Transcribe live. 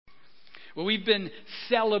Well, we've been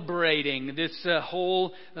celebrating this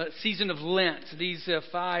whole season of Lent, these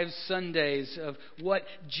 5 Sundays of what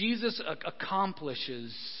Jesus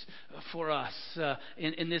accomplishes for us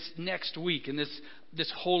in this next week, in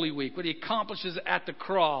this Holy Week, what He accomplishes at the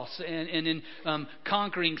cross and in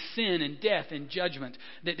conquering sin and death and judgment,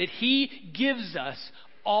 that He gives us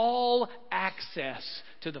all access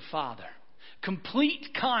to the Father. Complete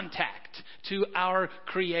contact to our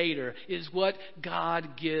Creator is what God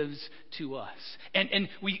gives to us. And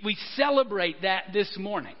we celebrate that this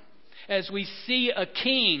morning as we see a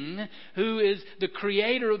king who is the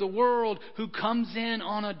Creator of the world who comes in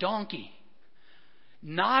on a donkey.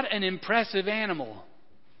 Not an impressive animal.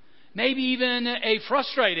 Maybe even a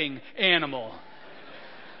frustrating animal.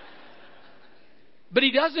 But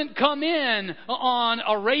He doesn't come in on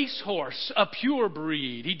a racehorse, a pure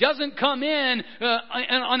breed. He doesn't come in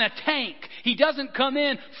on a tank. He doesn't come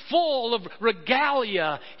in full of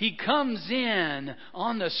regalia. He comes in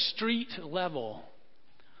on the street level,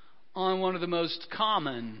 on one of the most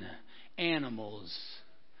common animals,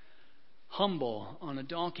 humble on a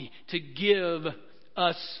donkey, to give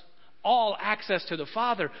us all access to the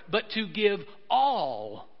Father, but to give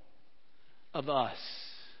all of us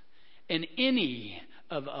and any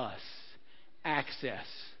of us access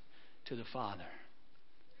to the Father.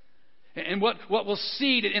 And what we'll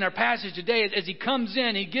see in our passage today is as He comes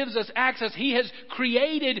in, He gives us access. He has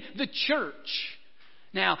created the church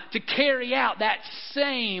now to carry out that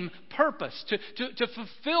same purpose, to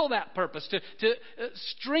fulfill that purpose, to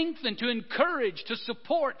strengthen, to encourage, to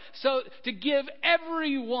support, so to give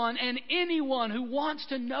everyone and anyone who wants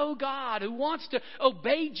to know God, who wants to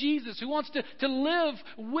obey Jesus, who wants to live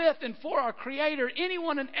with and for our Creator,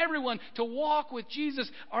 anyone and everyone to walk with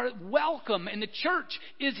Jesus are welcome. And the church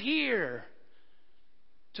is here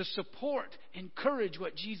to support, encourage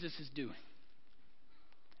what Jesus is doing.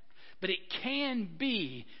 But it can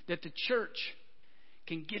be that the church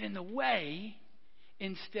can get in the way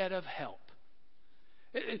instead of help.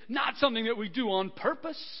 Not something that we do on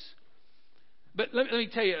purpose. But let me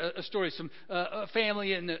tell you a story. A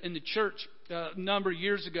family in the church a number of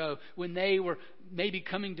years ago, when they were maybe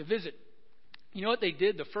coming to visit, you know what they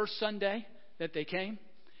did the first Sunday that they came?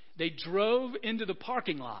 They drove into the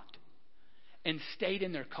parking lot and stayed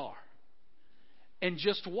in their car and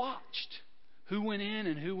just watched who went in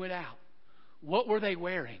and who went out. What were they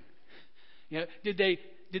wearing? You know, did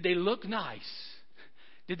they look nice?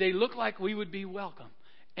 Did they look like we would be welcome?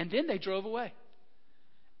 And then they drove away.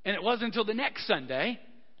 And it wasn't until the next Sunday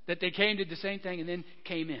that they came, did the same thing, and then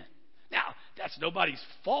came in. Now, that's nobody's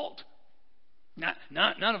fault.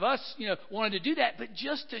 None of us, wanted to do that. But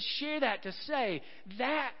just to share that, to say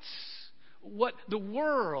that's what the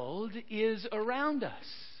world is around us.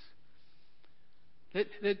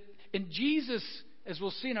 And Jesus, as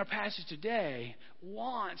we'll see in our passage today,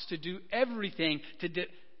 wants to do everything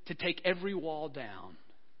to take every wall down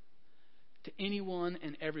to anyone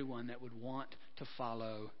and everyone that would want to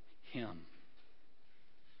follow Him.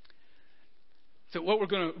 So what we're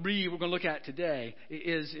going to look at today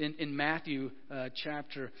is in Matthew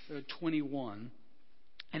chapter 21.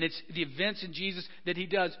 And it's the events in Jesus that He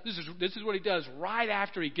does. This is what He does right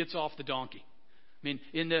after He gets off the donkey. I mean,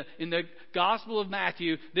 in the Gospel of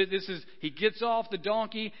Matthew, He gets off the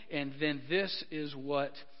donkey, and then this is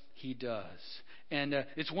what He does. And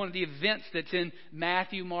it's one of the events that's in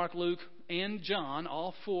Matthew, Mark, Luke, and John,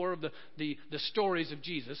 all 4 of the stories of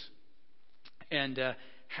Jesus, and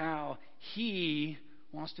how He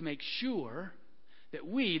wants to make sure that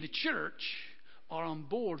we, the church, are on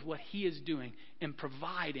board with what He is doing and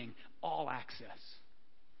providing all access.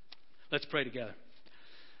 Let's pray together.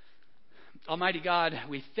 Almighty God,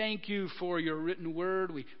 we thank You for Your written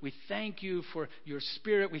word. We thank You for Your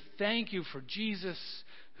Spirit. We thank You for Jesus,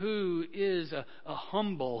 who is a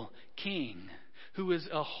humble King, who is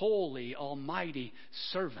a holy, almighty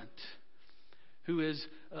servant, who is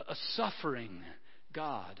a suffering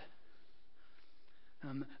God,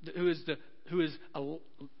 who is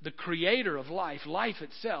the Creator of life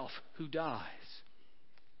itself, who dies.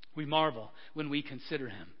 We marvel when we consider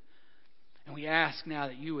Him. And we ask now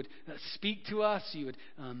that You would speak to us, You would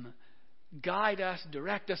guide us,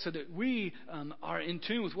 direct us, so that we are in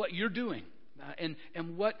tune with what You're doing.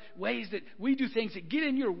 And what ways that we do things that get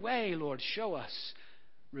in Your way, Lord. Show us,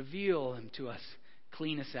 reveal them to us,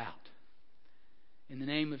 clean us out. In the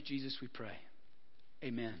name of Jesus we pray.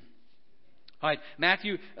 Amen. All right,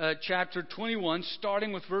 Matthew chapter 21,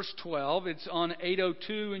 starting with verse 12. It's on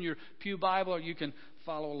 802 in your pew Bible, or you can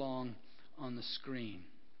follow along on the screen.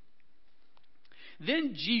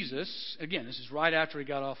 Then Jesus, again, this is right after He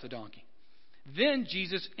got off the donkey. Then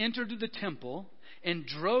Jesus entered the temple, and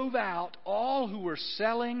drove out all who were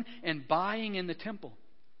selling and buying in the temple.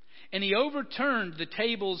 And he overturned the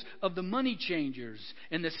tables of the money changers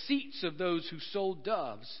and the seats of those who sold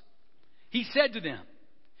doves. He said to them,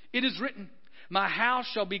 "It is written, 'My house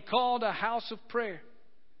shall be called a house of prayer,'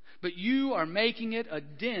 but you are making it a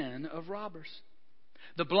den of robbers."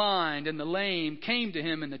 The blind and the lame came to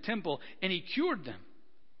him in the temple, and he cured them.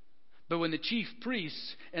 But when the chief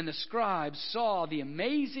priests and the scribes saw the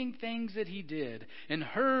amazing things that he did and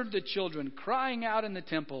heard the children crying out in the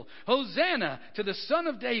temple, "Hosanna to the Son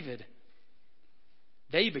of David,"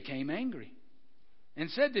 they became angry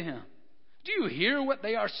and said to him, "Do you hear what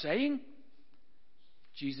they are saying?"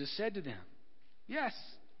 Jesus said to them, "Yes.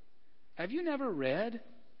 Have you never read,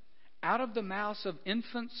 'Out of the mouths of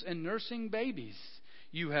infants and nursing babies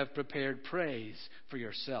you have prepared praise for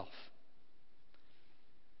yourself'?"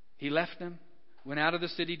 He left them, went out of the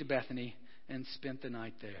city to Bethany, and spent the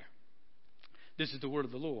night there. This is the word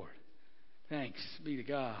of the Lord. Thanks be to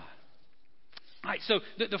God. All right, so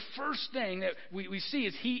the first thing that we see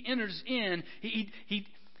is he enters in. He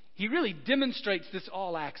really demonstrates this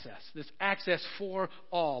all access, this access for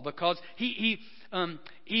all, because he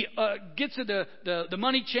gets to the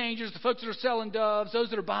money changers, the folks that are selling doves,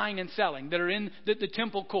 those that are buying and selling, that are in the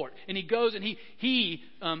temple court, and he goes and he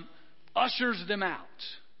ushers them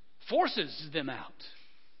out. Forces them out.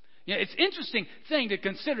 You know, it's an interesting thing to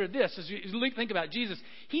consider this as you think about Jesus.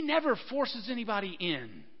 He never forces anybody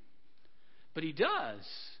in, but he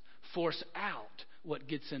does force out what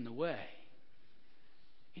gets in the way.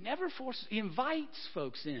 He never forces, he invites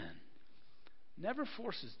folks in, never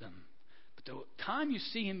forces them. But the time you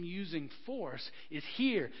see him using force is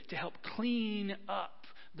here to help clean up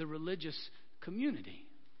the religious community.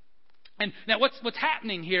 And now what's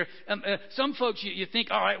happening here, some folks you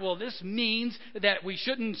think, all right, well, this means that we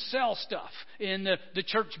shouldn't sell stuff in the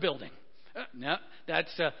church building. No,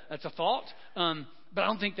 that's a thought. But I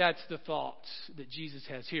don't think that's the thought that Jesus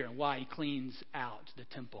has here and why he cleans out the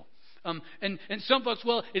temple. And some folks,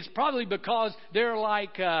 well, it's probably because they're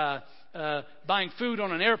like buying food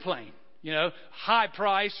on an airplane. You know, high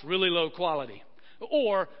price, really low quality.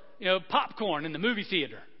 Or, you know, popcorn in the movie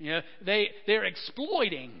theater. You know, they're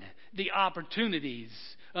exploiting the opportunities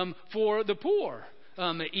for the poor,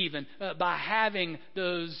 even by having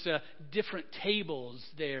those different tables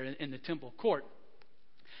there in the temple court.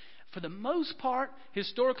 For the most part,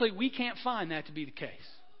 historically, we can't find that to be the case.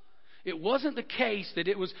 It wasn't the case that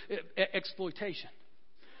it was exploitation.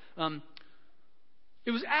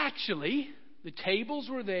 It was actually, the tables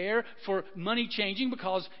were there for money changing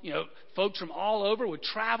because, you know, folks from all over would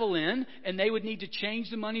travel in and they would need to change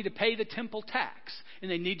the money to pay the temple tax. And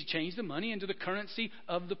they need to change the money into the currency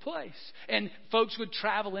of the place. And folks would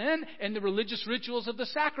travel in and the religious rituals of the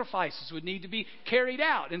sacrifices would need to be carried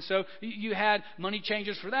out. And so you had money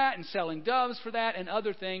changers for that and selling doves for that and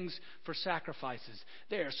other things for sacrifices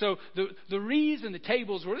there. So the reason the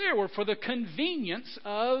tables were there were for the convenience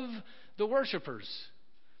of the worshipers,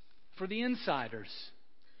 for the insiders.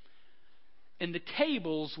 And the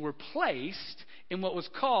tables were placed in what was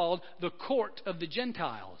called the court of the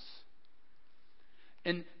Gentiles.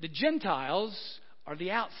 And the Gentiles are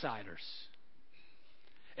the outsiders.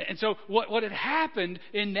 And so what had happened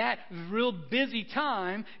in that real busy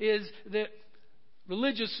time is that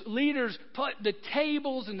religious leaders put the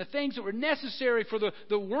tables and the things that were necessary for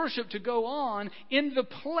the worship to go on in the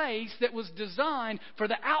place that was designed for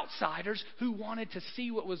the outsiders who wanted to see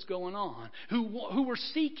what was going on, who were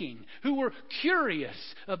seeking, who were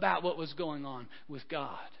curious about what was going on with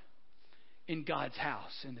God in God's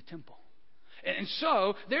house, in the temple. And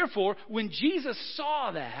so, therefore, when Jesus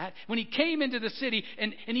saw that, when he came into the city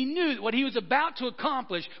and he knew that what he was about to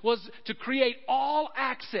accomplish was to create all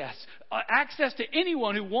access to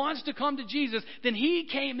anyone who wants to come to Jesus, then he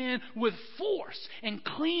came in with force and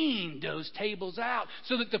cleaned those tables out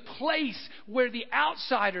so that the place where the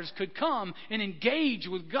outsiders could come and engage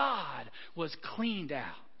with God was cleaned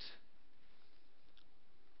out.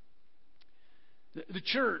 The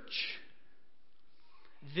church,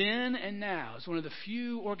 then and now, is one of the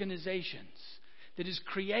few organizations that is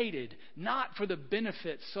created not for the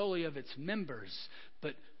benefit solely of its members,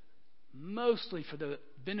 but mostly for the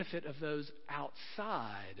benefit of those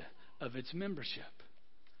outside of its membership.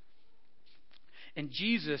 And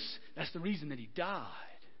Jesus, that's the reason that he died,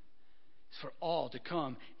 is for all to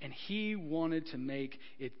come. And he wanted to make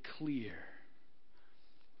it clear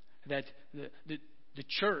that the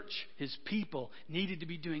church, his people, needed to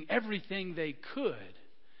be doing everything they could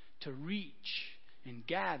to reach and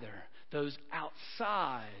gather those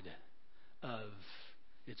outside of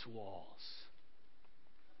its walls.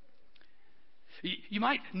 You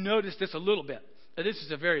might notice this a little bit. this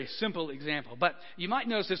is a very simple example, but you might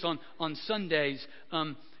notice this on Sundays.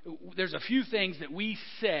 There's a few things that we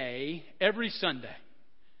say every Sunday.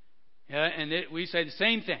 Yeah, and we say the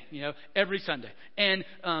same thing, every Sunday. And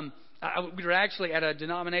we were actually at a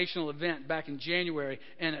denominational event back in January,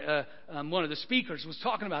 and one of the speakers was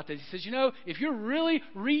talking about this. He says, if you're really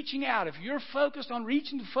reaching out, if you're focused on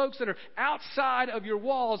reaching the folks that are outside of your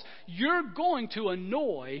walls, you're going to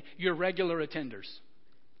annoy your regular attenders.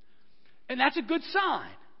 And that's a good sign.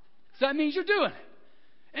 So that means you're doing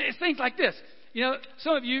it. And it's things like this.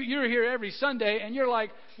 Some of you're here every Sunday, and you're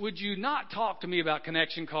like, would you not talk to me about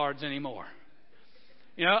connection cards anymore?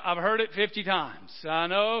 I've heard it 50 times. I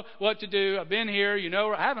know what to do. I've been here.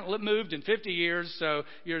 I haven't moved in 50 years, so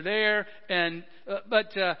you're there. And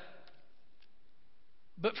but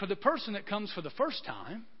for the person that comes for the first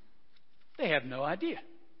time, they have no idea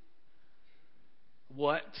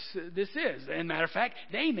what this is. And matter of fact,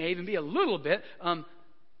 they may even be a little bit,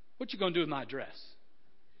 what you going to do with my address?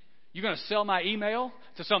 You going to sell my email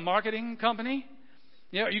to some marketing company?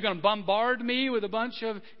 Are you going to bombard me with a bunch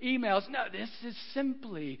of emails? No, this is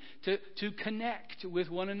simply to connect with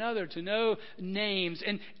one another, to know names,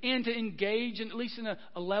 and to engage, at least in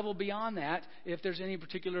a level beyond that, if there's any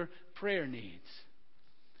particular prayer needs.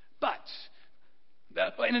 But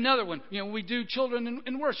in another one, we do children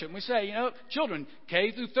in worship. We say, children,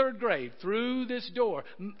 K through third grade, through this door.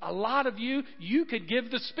 A lot of you could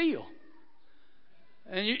give the spiel.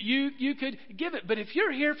 And you could give it. But if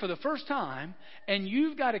you're here for the first time and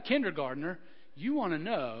you've got a kindergartner, you want to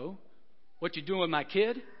know what you're doing with my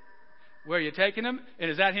kid, where you're taking him,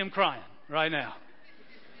 and is that him crying right now?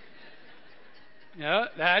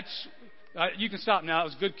 That's... you can stop now. It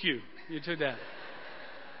was a good cue. You took that.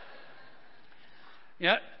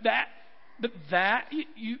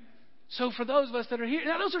 So for those of us that are here,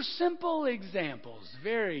 now those are simple examples,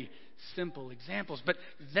 very simple examples. But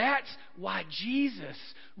that's why Jesus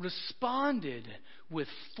responded with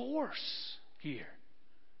force here.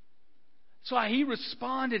 That's why he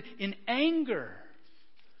responded in anger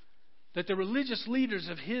that the religious leaders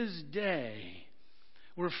of his day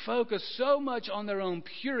were focused so much on their own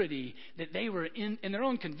purity that they were in their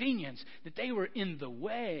own convenience, that they were in the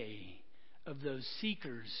way of those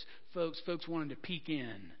seekers, folks wanting to peek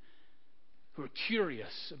in, who are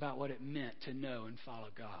curious about what it meant to know and follow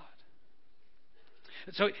God.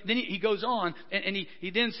 So then he goes on, and he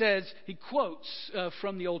then says, he quotes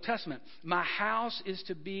from the Old Testament, my house is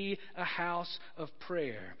to be a house of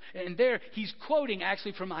prayer. And there he's quoting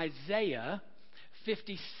actually from Isaiah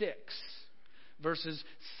 56, verses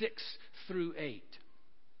 6 through 8.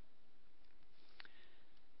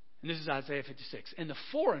 And this is Isaiah 56. And the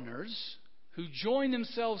foreigners who join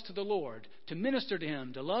themselves to the Lord, to minister to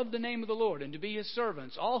him, to love the name of the Lord, and to be his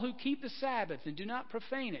servants, all who keep the Sabbath and do not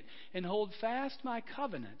profane it, and hold fast my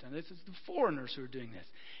covenant. And this is the foreigners who are doing this.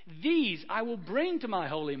 These I will bring to my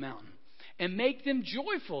holy mountain, and make them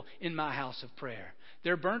joyful in my house of prayer.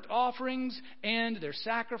 Their burnt offerings and their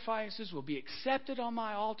sacrifices will be accepted on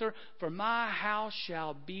my altar, for my house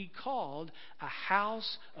shall be called a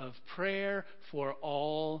house of prayer for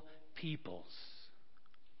all peoples.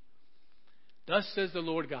 Thus says the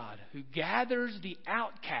Lord God, who gathers the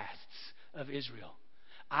outcasts of Israel.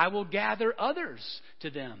 I will gather others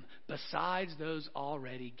to them besides those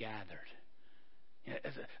already gathered.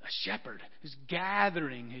 As a shepherd who's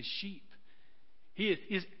gathering his sheep. He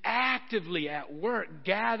is actively at work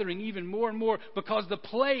gathering even more and more, because the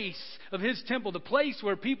place of his temple, the place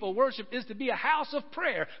where people worship, is to be a house of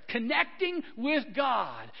prayer, connecting with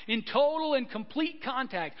God in total and complete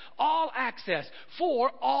contact, all access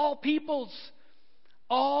for all peoples,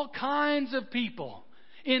 all kinds of people,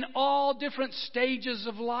 in all different stages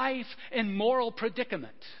of life and moral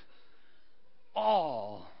predicament.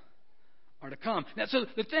 All are to come. Now, so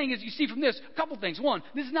the thing is, you see from this, a couple things. One,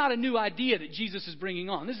 this is not a new idea that Jesus is bringing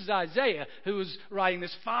on. This is Isaiah who was writing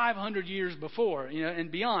this 500 years before,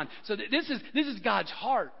 and beyond. So this is God's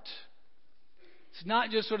heart. It's not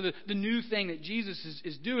just sort of the new thing that Jesus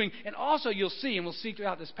is doing. And also you'll see, and we'll see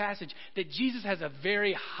throughout this passage, that Jesus has a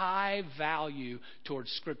very high value towards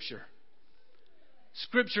Scripture.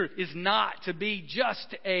 Scripture is not to be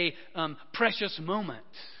just a precious moment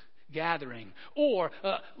gathering or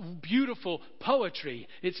beautiful poetry.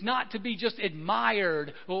 It's not to be just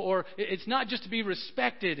admired, or it's not just to be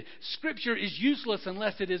respected. Scripture is useless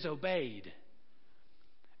unless it is obeyed.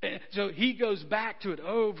 So he goes back to it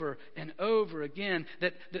over and over again,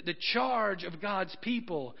 that the charge of God's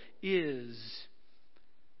people is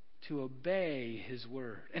to obey his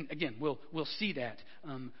word. And again, we'll see that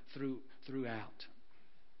throughout.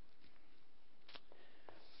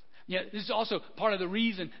 Yeah, this is also part of the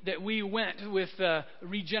reason that we went with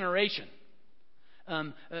regeneration.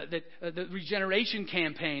 The regeneration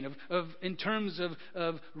campaign of in terms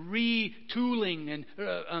of retooling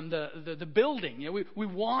and the building. You know, we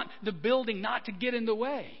want the building not to get in the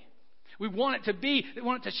way. We want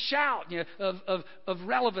it to shout, you know, of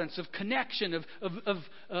relevance, of connection, of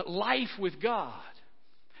life with God.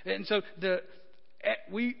 And so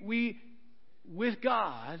we with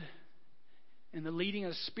God and the leading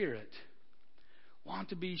of the Spirit want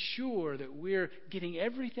to be sure that we're getting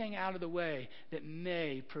everything out of the way that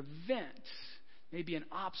may be an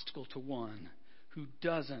obstacle to one who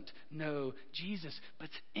doesn't know Jesus,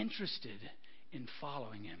 but's interested in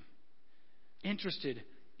following Him, interested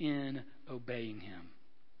in obeying Him.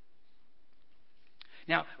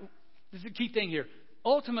 Now, this is the key thing here.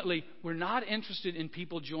 Ultimately, we're not interested in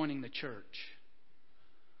people joining the church.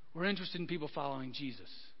 We're interested in people following Jesus.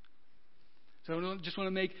 So I just want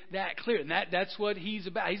to make that clear. And that's what He's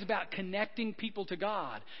about. He's about connecting people to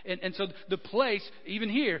God. And so the place, even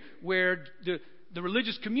here, where the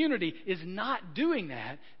religious community is not doing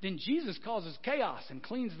that, then Jesus causes chaos and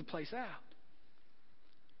cleans the place out.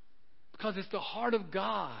 Because it's the heart of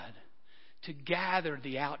God to gather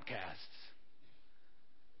the outcasts.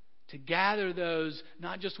 To gather those,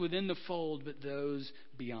 not just within the fold, but those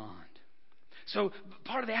beyond. So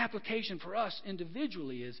part of the application for us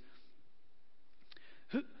individually is,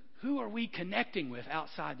 who are we connecting with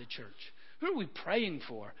outside the church? Who are we praying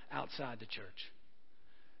for outside the church?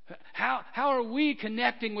 How are we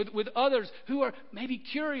connecting with others who are maybe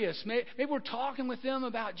curious? Maybe we're talking with them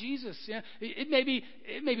about Jesus. Yeah, it may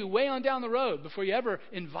be way on down the road before you ever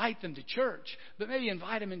invite them to church. But maybe you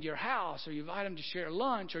invite them into your house, or you invite them to share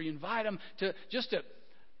lunch, or you invite them to just a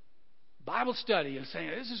Bible study of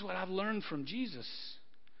saying, this is what I've learned from Jesus,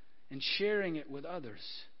 and sharing it with others.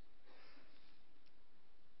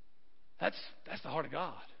 That's the heart of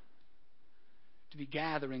God. To be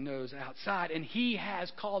gathering those outside. And He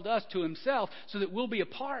has called us to Himself so that we'll be a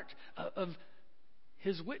part of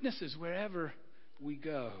His witnesses wherever we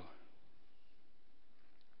go.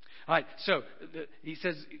 All right, so He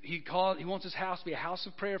says He wants His house to be a house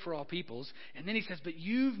of prayer for all peoples. And then He says, but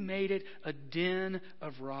you've made it a den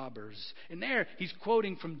of robbers. And there He's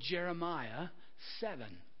quoting from Jeremiah 7.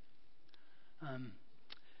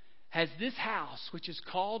 Has this house, which is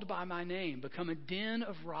called by my name, become a den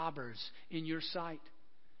of robbers in your sight?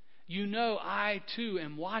 You know I too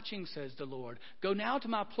am watching, says the Lord. Go now to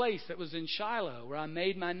my place that was in Shiloh, where I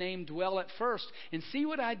made my name dwell at first, and see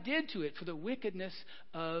what I did to it for the wickedness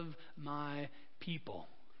of my people.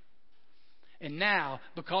 And now,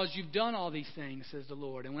 because you've done all these things, says the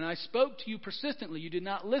Lord, and when I spoke to you persistently, you did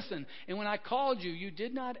not listen, and when I called you, you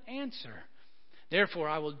did not answer. Therefore,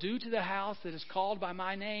 I will do to the house that is called by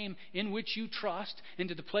my name, in which you trust, and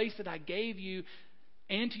to the place that I gave you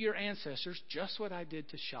and to your ancestors, just what I did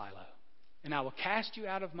to Shiloh. And I will cast you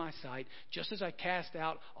out of my sight, just as I cast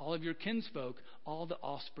out all of your kinsfolk, all the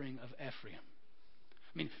offspring of Ephraim.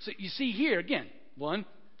 I mean, so you see here, again, one,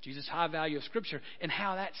 Jesus' high value of Scripture, and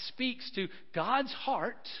how that speaks to God's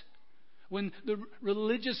heart when the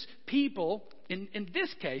religious people, in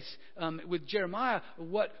this case, with Jeremiah,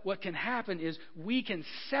 what can happen is we can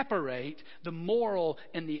separate the moral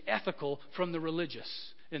and the ethical from the religious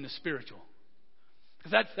and the spiritual.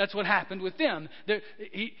 Because that's what happened with them.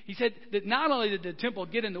 He said that not only did the temple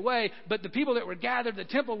get in the way, but the people that were gathered at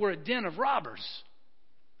the temple were a den of robbers.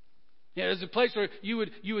 You know, it was a place where you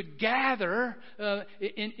would gather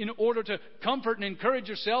in order to comfort and encourage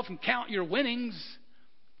yourself and count your winnings.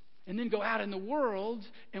 And then go out in the world,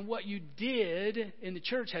 and what you did in the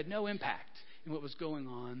church had no impact in what was going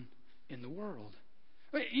on in the world.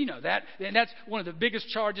 I mean, you know that, and that's one of the biggest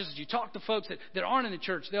charges. As you talk to folks that aren't in the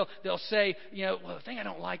church, they'll say, you know, well, the thing I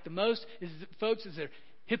don't like the most is they're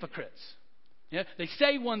hypocrites. Yeah, they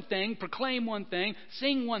say one thing, proclaim one thing,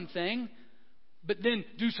 sing one thing, but then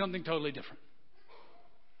do something totally different.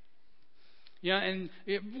 Yeah, and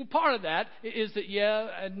part of that is that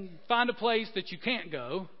and find a place that you can't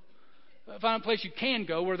go. Find a place you can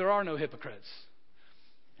go where there are no hypocrites.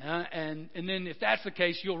 And then if that's the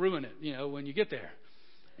case, you'll ruin it, you know, when you get there.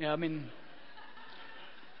 Yeah, I mean,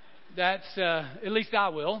 that's, at least I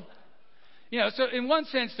will. You know, so in one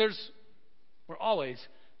sense, we're always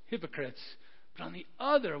hypocrites. But on the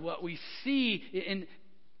other, what we see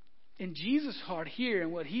in Jesus' heart here,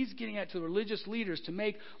 and what He's getting at to the religious leaders to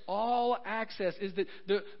make all access, is that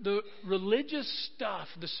the religious stuff,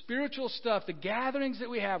 the spiritual stuff, the gatherings that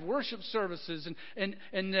we have, worship services and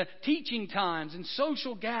the teaching times and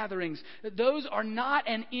social gatherings, those are not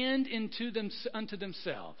an end unto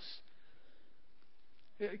themselves.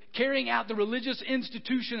 carrying out the religious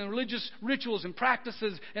institution and religious rituals and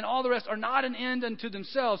practices and all the rest are not an end unto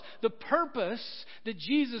themselves. The purpose that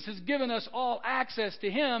Jesus has given us all access to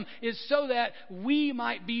Him is so that we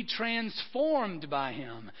might be transformed by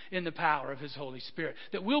Him in the power of His Holy Spirit.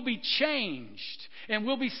 That we'll be changed and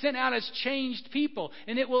we'll be sent out as changed people,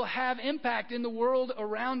 and it will have impact in the world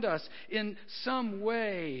around us in some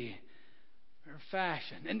way or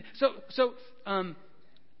fashion. And so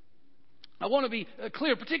I want to be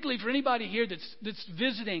clear, particularly for anybody here that's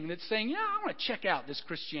visiting, that's saying, yeah, I want to check out this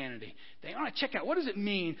Christianity thing. I want to check out, what does it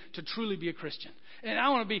mean to truly be a Christian? And I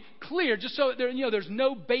want to be clear, just so there's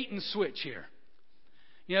no bait and switch here.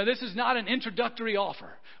 This is not an introductory offer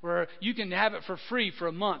where you can have it for free for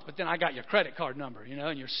a month, but then I got your credit card number,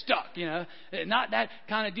 and you're stuck, Not that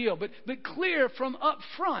kind of deal. But clear from up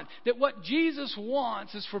front that what Jesus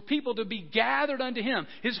wants is for people to be gathered unto Him.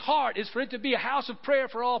 His heart is for it to be a house of prayer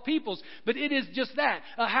for all peoples, but it is just that,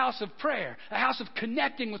 a house of prayer, a house of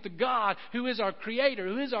connecting with the God who is our Creator,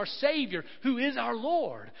 who is our Savior, who is our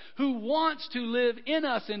Lord, who wants to live in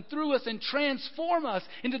us and through us and transform us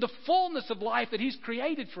into the fullness of life that He's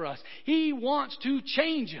created for us. He wants to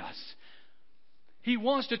change us. He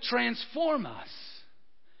wants to transform us.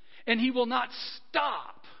 And He will not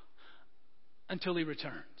stop until He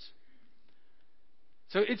returns.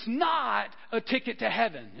 So it's not a ticket to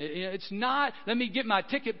heaven. It's not, let me get my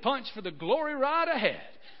ticket punched for the glory ride ahead.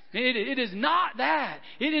 It is not that.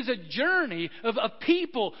 It is a journey of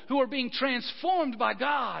people who are being transformed by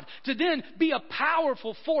God to then be a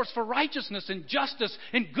powerful force for righteousness and justice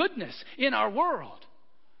and goodness in our world.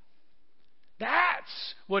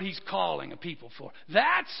 That's what He's calling a people for.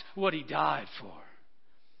 That's what He died for.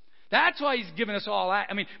 That's why He's given us all.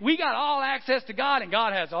 We got all access to God, and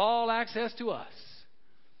God has all access to us.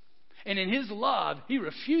 And in His love, He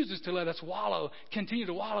refuses to let us continue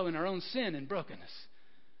to wallow in our own sin and brokenness.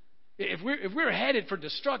 If we're headed for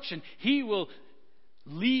destruction, He will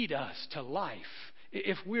lead us to life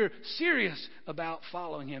if we're serious about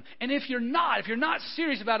following Him. And if you're not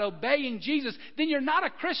serious about obeying Jesus, then you're not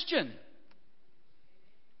a Christian.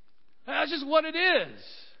 That's just what it is.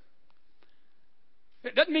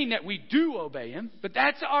 It doesn't mean that we do obey Him, but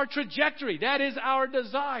that's our trajectory. That is our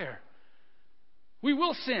desire. We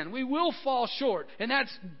will sin. We will fall short. And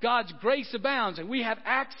that's God's grace abounds. And we have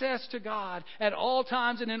access to God at all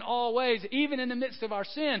times and in all ways, even in the midst of our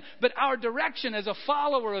sin. But our direction as a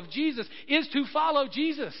follower of Jesus is to follow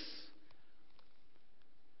Jesus.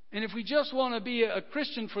 And if we just want to be a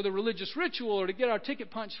Christian for the religious ritual or to get our ticket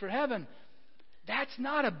punched for heaven, that's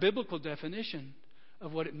not a biblical definition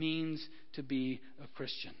of what it means to be a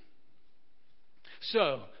Christian.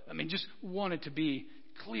 So, just wanted to be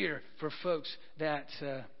clear for folks that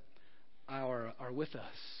are with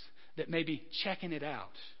us, that may be checking it out.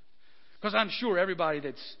 Because I'm sure everybody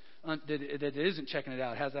that isn't checking it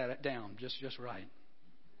out has that down just right.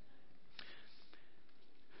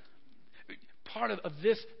 Part of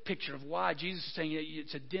this picture of why Jesus is saying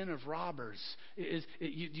it's a den of robbers is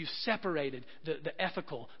you've separated the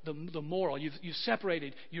ethical, the moral. You've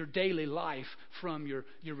separated your daily life from your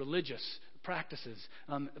religious practices.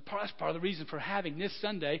 That's part of the reason for having this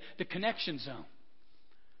Sunday the connection zone.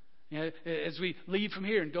 As we leave from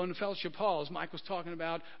here and go into fellowship hall, as Mike was talking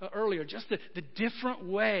about earlier, just the different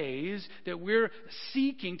ways that we're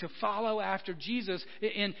seeking to follow after Jesus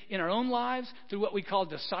in our own lives through what we call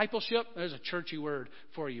discipleship. There's a churchy word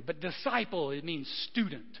for you, but disciple, it means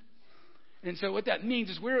student. And so what that means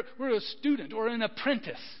is we're a student or an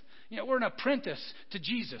apprentice. We're an apprentice to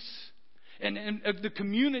Jesus. And the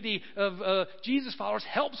community of Jesus followers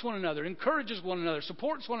helps one another, encourages one another,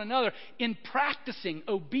 supports one another in practicing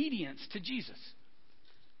obedience to Jesus.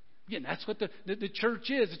 Again, that's what the church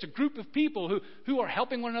is. It's a group of people who are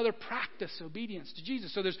helping one another practice obedience to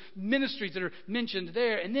Jesus. So there's ministries that are mentioned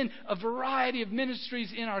there. And then a variety of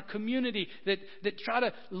ministries in our community that try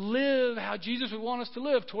to live how Jesus would want us to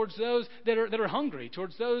live towards those that are hungry,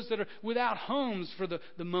 towards those that are without homes for the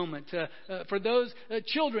moment, for those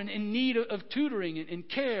children in need of tutoring and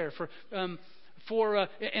care, for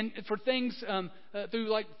things through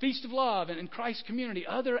like Feast of Love and Christ Community,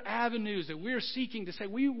 other avenues that we're seeking to say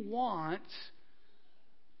we want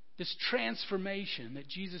this transformation that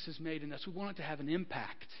Jesus has made in us. We want it to have an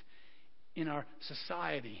impact in our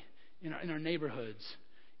society, in our neighborhoods,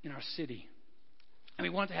 in our city. And we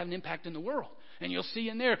want it to have an impact in the world. And you'll see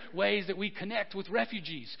in there ways that we connect with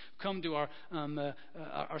refugees who come to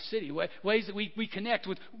our city. Ways that we connect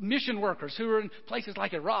with mission workers who are in places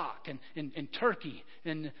like Iraq and Turkey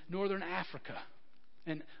and Northern Africa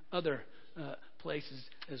and other places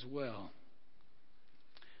as well.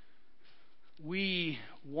 we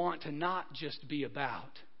want to not just be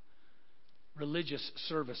about religious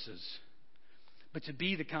services, but to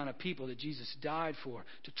be the kind of people that Jesus died for,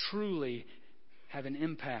 to truly have an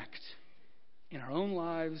impact in our own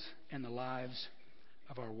lives and the lives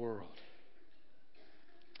of our world.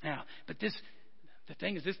 Now, but the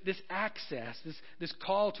thing is, this access, this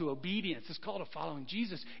call to obedience, this call to following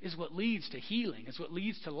Jesus is what leads to healing. It's what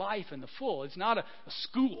leads to life in the full. It's not a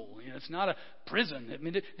school. It's not a prison. I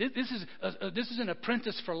mean, this is an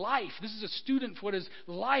apprentice for life. This is a student for what is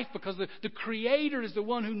life, because the Creator is the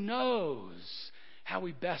one who knows how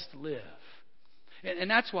we best live. And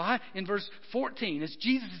that's why in verse 14, as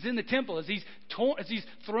Jesus is in the temple, as he's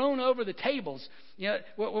thrown over the tables,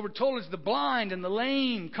 what we're told is the blind and the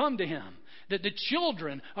lame come to him. That the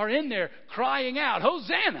children are in there crying out,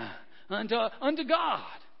 Hosanna unto God.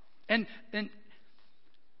 And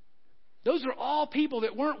those are all people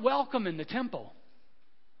that weren't welcome in the temple.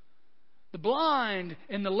 The blind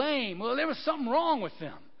and the lame, well, there was something wrong with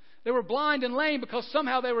them. They were blind and lame because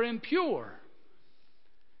somehow they were impure.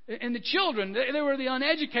 And the children, they were the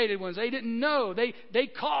uneducated ones. They didn't know. They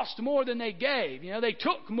cost more than they gave. They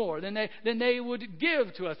took more than they would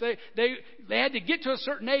give to us. They had to get to a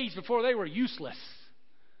certain age before they were useless,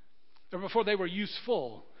 or before they were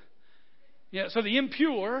useful. So the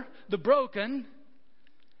impure, the broken,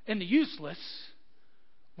 and the useless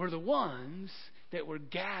were the ones that were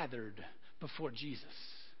gathered before Jesus,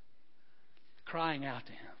 crying out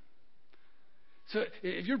to him. So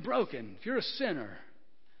if you're broken, if you're a sinner,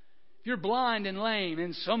 if you're blind and lame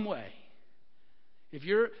in some way, if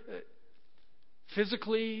you're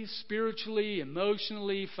physically, spiritually,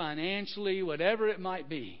 emotionally, financially, whatever it might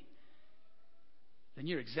be, then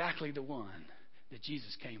you're exactly the one that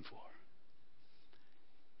Jesus came for.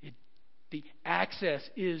 The access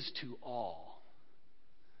is to all.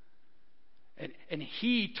 And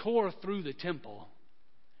he tore through the temple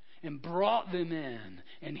and brought them in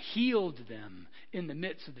and healed them in the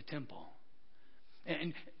midst of the temple.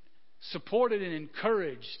 And supported and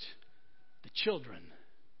encouraged the children,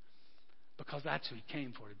 because that's who he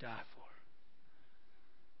came for, to die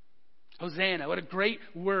for. Hosanna, what a great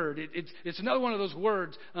word. It's another one of those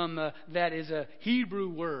words that is a Hebrew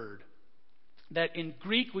word that in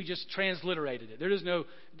Greek we just transliterated it.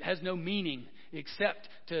 Has no meaning except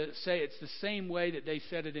to say it's the same way that they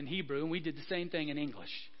said it in Hebrew, and we did the same thing in English.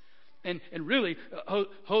 And really,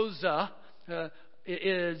 Hosa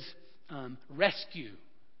is rescue.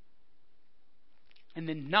 And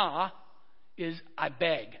then na is I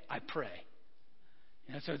beg, I pray.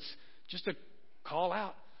 So it's just a call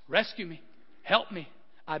out. Rescue me. Help me.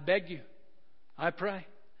 I beg you. I pray.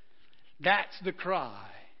 That's the cry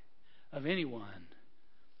of anyone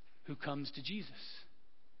who comes to Jesus.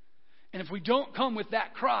 And if we don't come with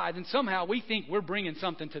that cry, then somehow we think we're bringing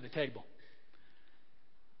something to the table.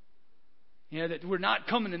 That we're not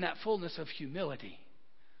coming in that fullness of humility.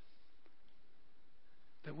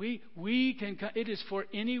 But we can. It is for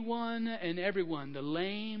anyone and everyone. The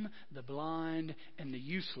lame, the blind, and the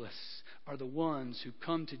useless are the ones who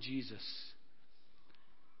come to Jesus.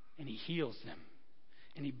 And he heals them.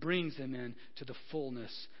 And he brings them into the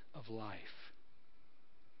fullness of life.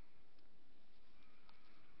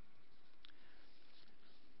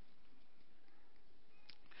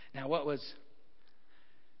 Now, what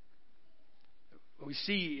we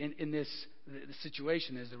see in this the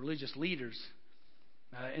situation is the religious leaders.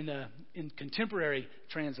 In contemporary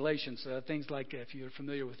translations, things like, if you're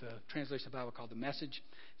familiar with a translation of the Bible called The Message,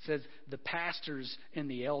 it says the pastors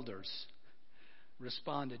and the elders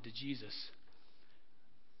responded to Jesus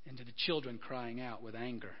and to the children crying out with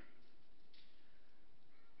anger.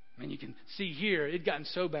 I mean, you can see here, it had gotten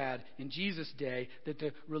so bad in Jesus' day that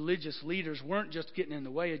the religious leaders weren't just getting in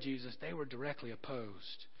the way of Jesus, they were directly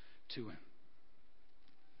opposed to him.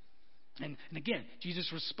 And again,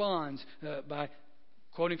 Jesus responds by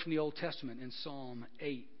quoting from the Old Testament in Psalm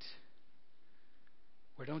 8.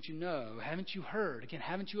 Where don't you know? Haven't you heard? Again,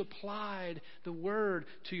 haven't you applied the word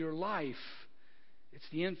to your life? It's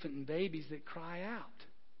the infant and babies that cry out.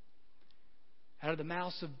 Out of the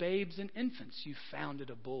mouths of babes and infants you founded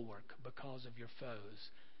a bulwark because of your foes,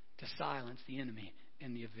 to silence the enemy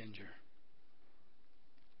and the avenger.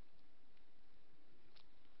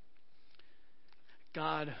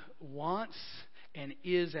 God wants and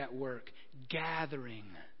is at work gathering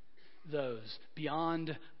those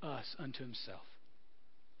beyond us unto himself.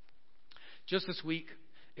 Just this week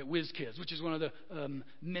at WizKids, which is one of the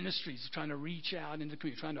ministries trying to reach out into the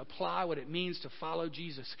community, trying to apply what it means to follow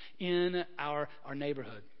Jesus in our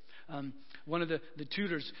neighborhood. One of the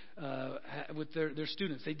tutors with their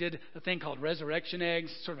students, they did a thing called resurrection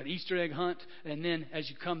eggs, sort of an Easter egg hunt. And then as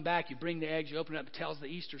you come back, you bring the eggs, you open it up, it tells the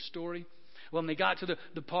Easter story. Well, when they got to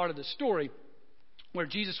the part of the story where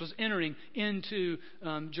Jesus was entering into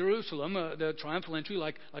Jerusalem, the triumphal entry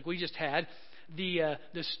like we just had, the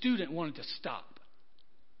student wanted to stop.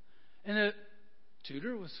 And the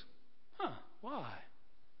tutor was, why?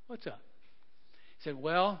 What's up? He said,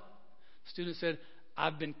 well, the student said,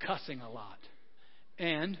 I've been cussing a lot.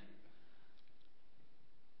 And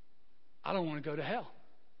I don't want to go to hell.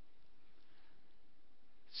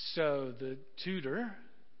 So the tutor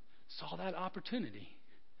saw that opportunity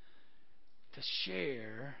to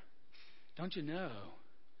share. Don't you know,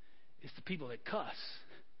 it's the people that cuss.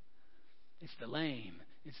 It's the lame.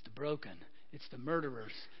 It's the broken. It's the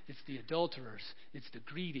murderers. It's the adulterers. It's the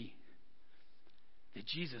greedy that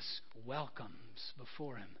Jesus welcomes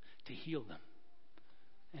before him to heal them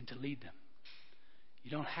and to lead them.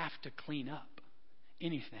 You don't have to clean up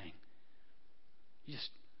anything. You just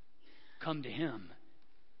come to him.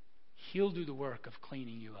 He'll do the work of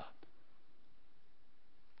cleaning you up.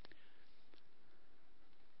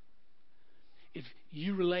 If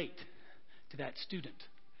you relate to that student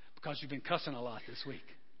because you've been cussing a lot this week,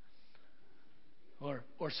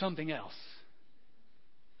 or something else,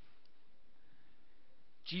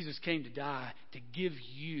 Jesus came to die to give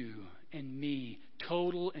you and me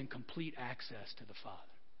total and complete access to the Father.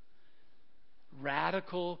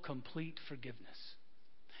 Radical, complete forgiveness.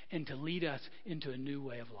 And to lead us into a new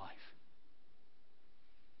way of life.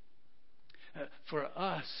 For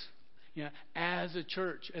us, as a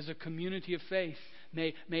church, as a community of faith,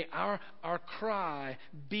 may our cry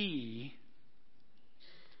be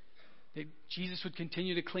that Jesus would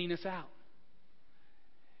continue to clean us out.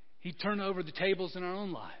 He'd turn over the tables in our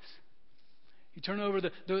own lives. He'd turn over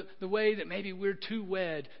the way that maybe we're too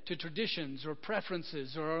wed to traditions or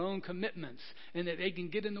preferences or our own commitments, and that they can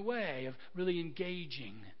get in the way of really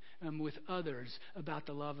engaging with others about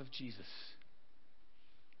the love of Jesus.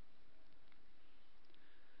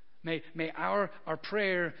 May our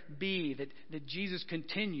prayer be that Jesus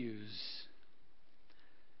continues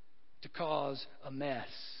to cause a mess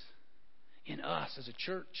in us as a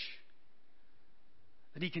church.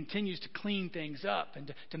 That he continues to clean things up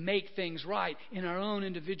and to make things right in our own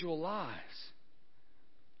individual lives.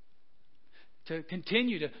 To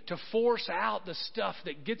continue to force out the stuff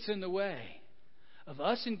that gets in the way of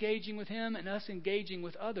us engaging with him and us engaging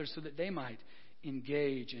with others so that they might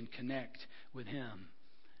engage and connect with him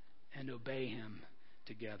and obey him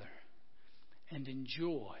together and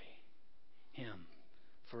enjoy him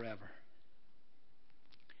forever.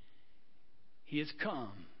 He has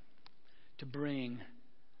come to bring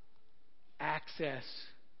access,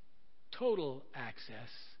 total access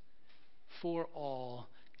for all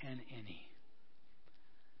and any.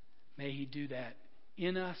 May he do that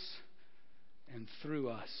in us and through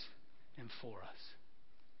us and for us.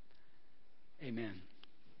 Amen.